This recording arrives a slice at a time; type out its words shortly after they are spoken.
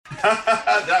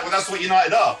That's what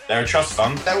United are. They're a trust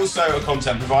fund. They're also a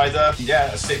content provider, a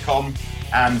sitcom,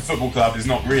 and the football club is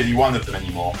not really one of them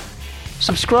anymore.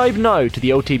 Subscribe now to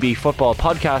the OTB Football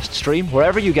Podcast stream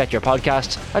wherever you get your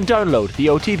podcasts and download the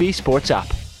OTB Sports app.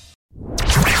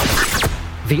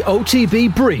 The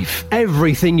OTB Brief.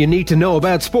 Everything you need to know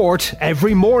about sport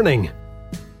every morning.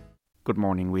 Good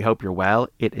morning, we hope you're well.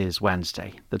 It is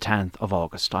Wednesday, the 10th of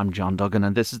August. I'm John Duggan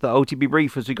and this is the OTB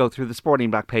Brief as we go through the sporting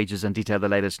back pages and detail the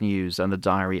latest news and the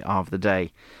diary of the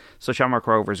day. So Shamrock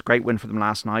Rovers, great win for them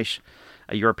last night.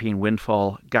 A European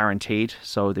windfall guaranteed,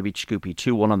 so they beat Scoopy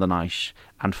 2-1 on the night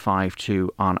and 5-2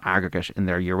 on aggregate in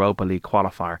their Europa League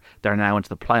qualifier. They're now into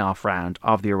the playoff round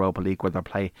of the Europa League where they'll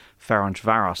play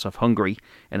Ferencváros of Hungary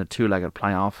in a two-legged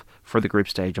playoff for the group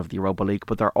stage of the Europa League,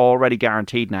 but they're already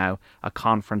guaranteed now a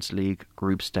Conference League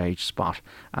group stage spot,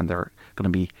 and they're going to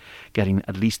be getting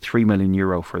at least €3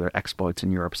 million for their exploits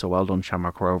in Europe, so well done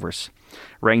Shamrock Rovers.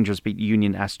 Rangers beat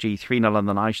Union SG 3-0 on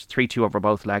the night, 3-2 over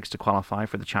both legs to qualify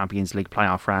for the Champions League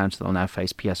playoff round. They'll now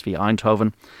face PSV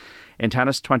Eindhoven. In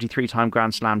tennis, 23-time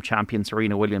Grand Slam champion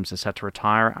Serena Williams is set to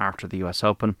retire after the US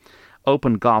Open.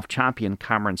 Open golf champion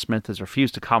Cameron Smith has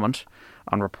refused to comment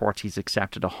on reports he's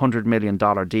accepted a $100 million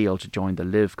deal to join the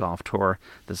Live Golf Tour.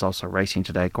 There's also racing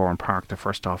today, Goran Park, the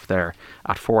first off there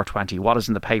at 4:20. What is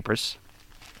in the papers?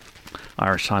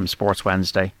 Irish Times Sports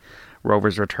Wednesday.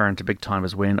 Rovers return to big time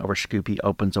as win over Scoopy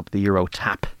opens up the Euro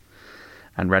tap.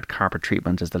 And red carpet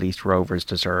treatment is the least Rovers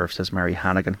deserve, says Mary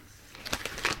Hannigan.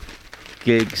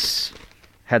 Giggs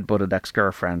headbutted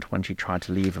ex-girlfriend when she tried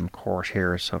to leave him. Court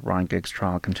here, so Ryan Giggs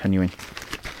trial continuing.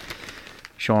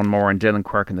 Sean Moore and Dylan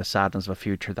Quirk in the sadness of a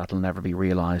future that'll never be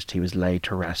realised. He was laid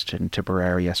to rest in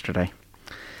Tipperary yesterday.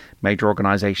 Major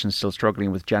organisations still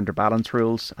struggling with gender balance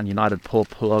rules, and United pull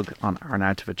plug on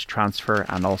Arnautovic transfer,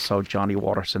 and also Johnny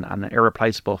Watterson, an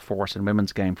irreplaceable force in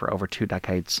women's game for over 2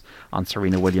 decades, on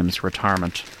Serena Williams'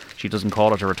 retirement. She doesn't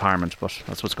call it a retirement, but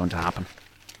that's what's going to happen.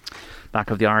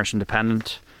 Back of the Irish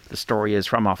Independent, the story is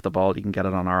from Off the Ball. You can get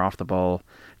it on our Off the Ball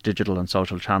digital and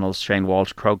social channels. Shane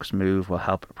Walsh, Crokes' move will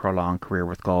help prolong career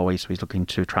with Galway, so he's looking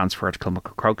to transfer to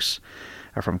Kilmacud Crokes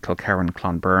from Kilkerran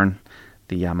Clonbyrne.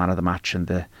 The man of the match in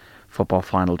the football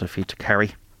final defeat to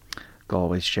Kerry.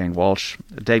 Galway's Shane Walsh.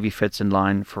 Davy Fitz in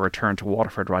line for return to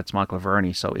Waterford, writes Michael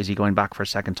Verney. So is he going back for a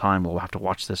second time? We'll have to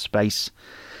watch this space.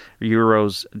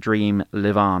 Euro's dream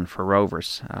live on for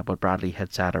Rovers, but Bradley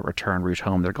hits out a return route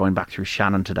home. They're going back through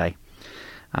Shannon today.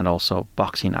 And also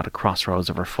boxing at a crossroads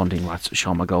of our funding, writes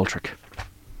Sean McGoldrick.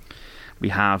 We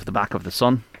have the back of the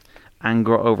Sun.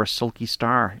 Anger over sulky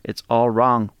star. It's all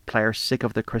wrong. Players sick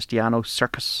of the Cristiano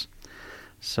circus.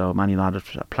 So Man United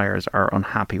players are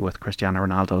unhappy with Cristiano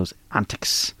Ronaldo's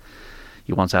antics.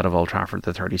 He wants out of Old Trafford.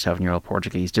 The 37-year-old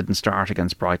Portuguese didn't start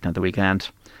against Brighton at the weekend.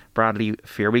 Bradley,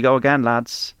 fear we go again,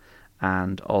 lads.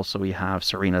 And also we have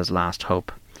Serena's last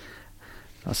hope.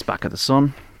 That's back of the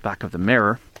Sun. Back of the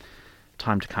Mirror.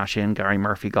 Time to cash in. Gary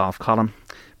Murphy golf column.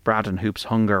 Braddon hoops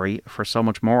Hungary for so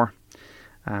much more.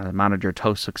 Manager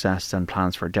toast success, then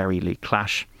plans for Derry League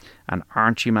clash. And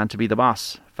aren't you meant to be the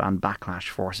boss? Fan backlash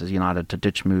forces United to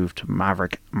ditch move to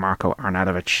Maverick Marko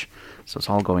Arnautovic. So it's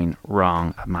all going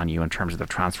wrong at Man U in terms of their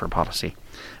transfer policy.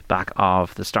 Back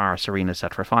of the Star, Serena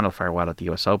set for final farewell at the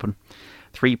US Open.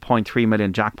 3.3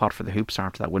 million jackpot for the hoops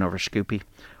after that win over Scoopy.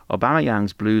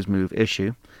 Aubameyang's Blues move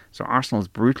issue. So Arsenal's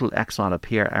brutal exile of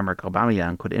Pierre-Emerick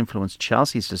Aubameyang could influence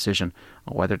Chelsea's decision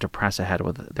on whether to press ahead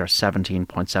with their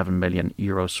 €17.7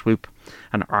 million swoop.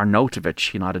 And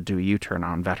Arnautovic, United do a U-turn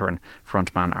on veteran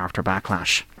frontman after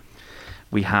backlash.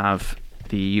 We have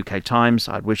the UK Times.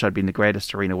 I wish I'd been the greatest,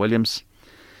 Serena Williams,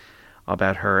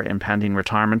 about her impending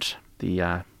retirement.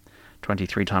 The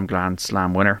 23-time Grand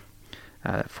Slam winner,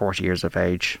 40 years of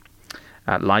age.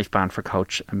 Life ban for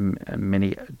coach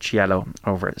Mini Cielo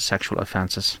over sexual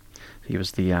offences. He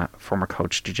was the former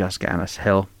coach to Jessica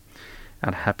Ennis-Hill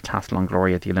at heptathlon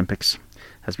glory at the Olympics.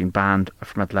 Has been banned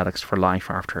from athletics for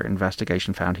life after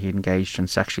investigation found he engaged in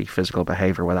sexually physical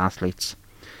behaviour with athletes.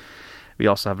 We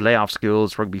also have layoff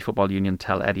schools. Rugby Football Union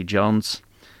tell Eddie Jones.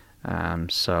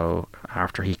 So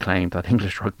after he claimed that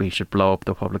English rugby should blow up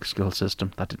the public school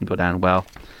system, that didn't go down well.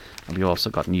 And we also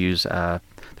got news, the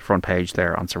front page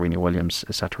there on Serena Williams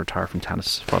is set to retire from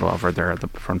tennis. Photo of her there at the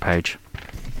front page.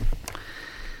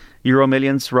 Euro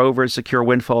millions, Rovers secure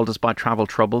windfall despite travel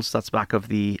troubles. That's back of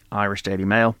the Irish Daily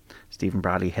Mail. Stephen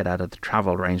Bradley hit out of the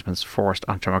travel arrangements forced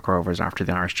on Shamrock Rovers after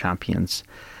the Irish champions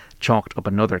chalked up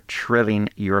another thrilling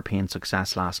European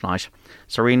success last night.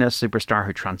 Serena, superstar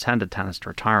who transcended tennis to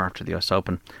retire after the US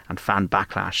Open, and fan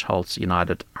backlash halts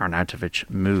United Arnautovic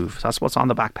move. So that's what's on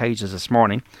the back pages this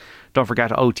morning. Don't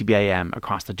forget OTB AM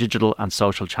across the digital and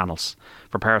social channels.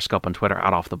 For Periscope and Twitter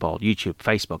at Off the Ball, YouTube,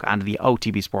 Facebook and the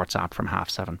OTB Sports app from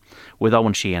 7:30 with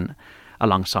Owen Sheehan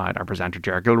alongside our presenter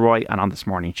Ger Gilroy. And on this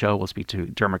morning's show we'll speak to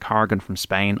Dermot Corrigan from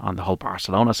Spain on the whole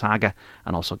Barcelona saga,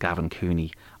 and also Gavin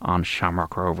Cooney on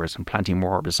Shamrock Rovers, and plenty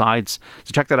more besides.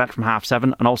 So check that out from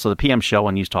 7:30, and also the PM show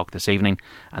on News Talk this evening.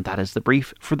 And that is the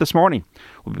brief for this morning.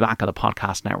 We'll be back on the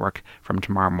podcast network from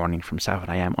tomorrow morning from 7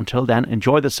 a.m. Until then,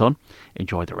 enjoy the sun,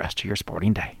 enjoy the rest of your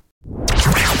sporting day.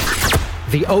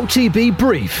 The OTB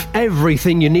Brief.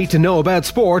 Everything you need to know about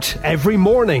sport every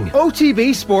morning.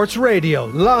 OTB Sports Radio.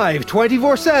 Live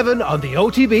 24/7 on the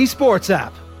OTB Sports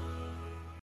app.